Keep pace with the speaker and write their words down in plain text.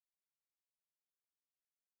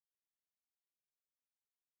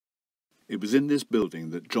It was in this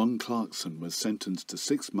building that John Clarkson was sentenced to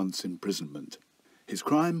 6 months' imprisonment. His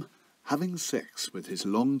crime? Having sex with his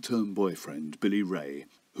long-term boyfriend, Billy Ray,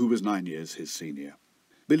 who was 9 years his senior.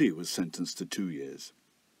 Billy was sentenced to 2 years.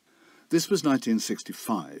 This was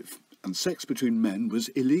 1965, and sex between men was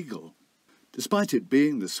illegal. Despite it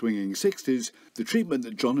being the swinging 60s, the treatment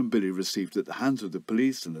that John and Billy received at the hands of the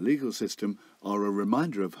police and the legal system are a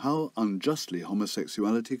reminder of how unjustly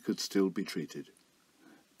homosexuality could still be treated.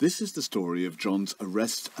 This is the story of John's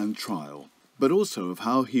arrest and trial, but also of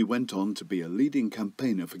how he went on to be a leading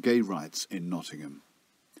campaigner for gay rights in Nottingham.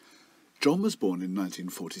 John was born in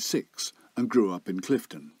 1946 and grew up in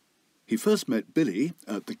Clifton. He first met Billy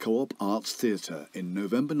at the Co-op Arts Theatre in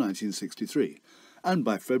November 1963, and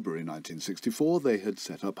by February 1964 they had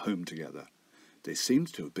set up home together. They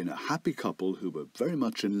seemed to have been a happy couple who were very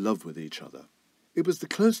much in love with each other. It was the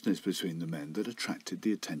closeness between the men that attracted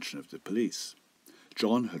the attention of the police.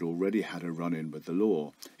 John had already had a run-in with the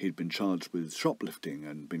law. He'd been charged with shoplifting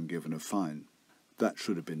and been given a fine. That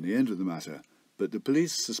should have been the end of the matter, but the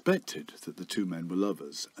police suspected that the two men were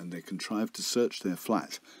lovers, and they contrived to search their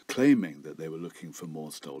flat, claiming that they were looking for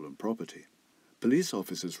more stolen property. Police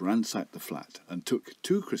officers ransacked the flat and took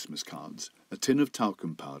 2 Christmas cards, a tin of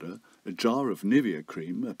talcum powder, a jar of Nivea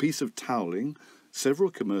cream, a piece of toweling, several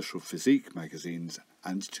commercial physique magazines,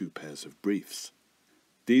 and 2 pairs of briefs.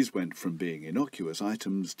 These went from being innocuous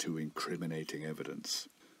items to incriminating evidence.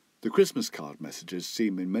 The Christmas card messages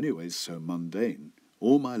seem in many ways so mundane.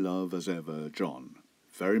 All my love as ever, John.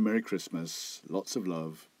 Very Merry Christmas, lots of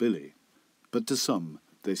love, Billy. But to some,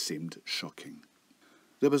 they seemed shocking.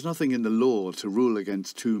 There was nothing in the law to rule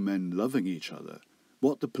against 2 men loving each other.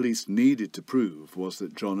 What the police needed to prove was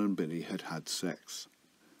that John and Billy had had sex.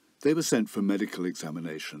 They were sent for medical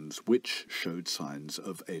examinations, which showed signs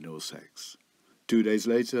of anal sex. 2 days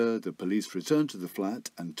later, the police returned to the flat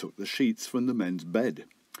and took the sheets from the men's bed.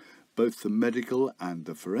 Both the medical and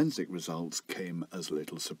the forensic results came as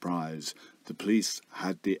little surprise. The police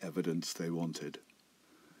had the evidence they wanted.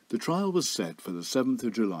 The trial was set for the 7th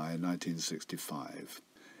of July 1965.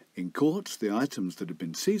 In court, the items that had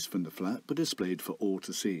been seized from the flat were displayed for all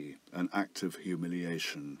to see, an act of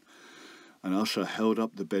humiliation. An usher held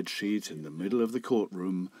up the bedsheet in the middle of the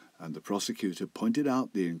courtroom, and the prosecutor pointed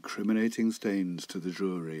out the incriminating stains to the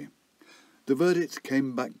jury. The verdict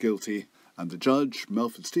came back guilty, and the judge,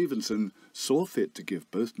 Melford Stevenson, saw fit to give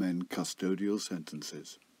both men custodial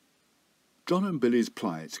sentences. John and Billy's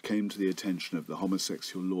plight came to the attention of the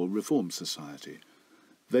Homosexual Law Reform Society.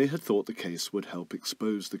 They had thought the case would help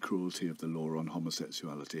expose the cruelty of the law on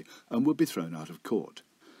homosexuality and would be thrown out of court.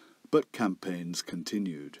 But campaigns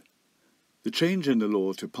continued. The change in the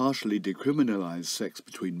law to partially decriminalise sex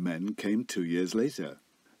between men came 2 years later.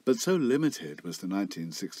 But so limited was the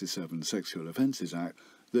 1967 Sexual Offences Act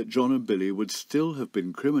that John and Billy would still have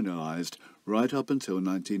been criminalised right up until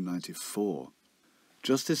 1994.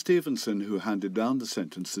 Justice Stevenson, who handed down the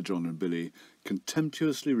sentence to John and Billy,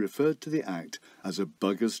 contemptuously referred to the act as a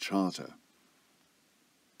bugger's charter.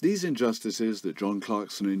 These injustices that John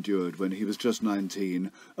Clarkson endured when he was just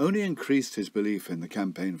 19 only increased his belief in the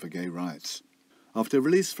campaign for gay rights. After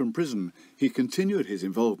release from prison, he continued his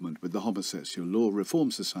involvement with the Homosexual Law Reform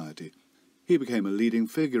Society. He became a leading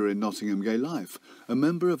figure in Nottingham gay life, a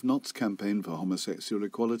member of Nott's campaign for homosexual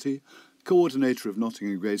equality, coordinator of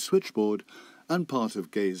Nottingham Gay Switchboard, and part of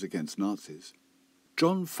Gays Against Nazis.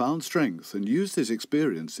 John found strength and used his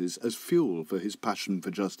experiences as fuel for his passion for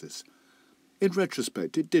justice. In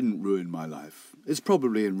retrospect, it didn't ruin my life. It's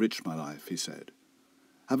probably enriched my life, he said.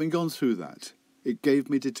 Having gone through that, it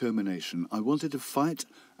gave me determination. I wanted to fight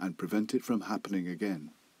and prevent it from happening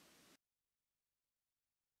again.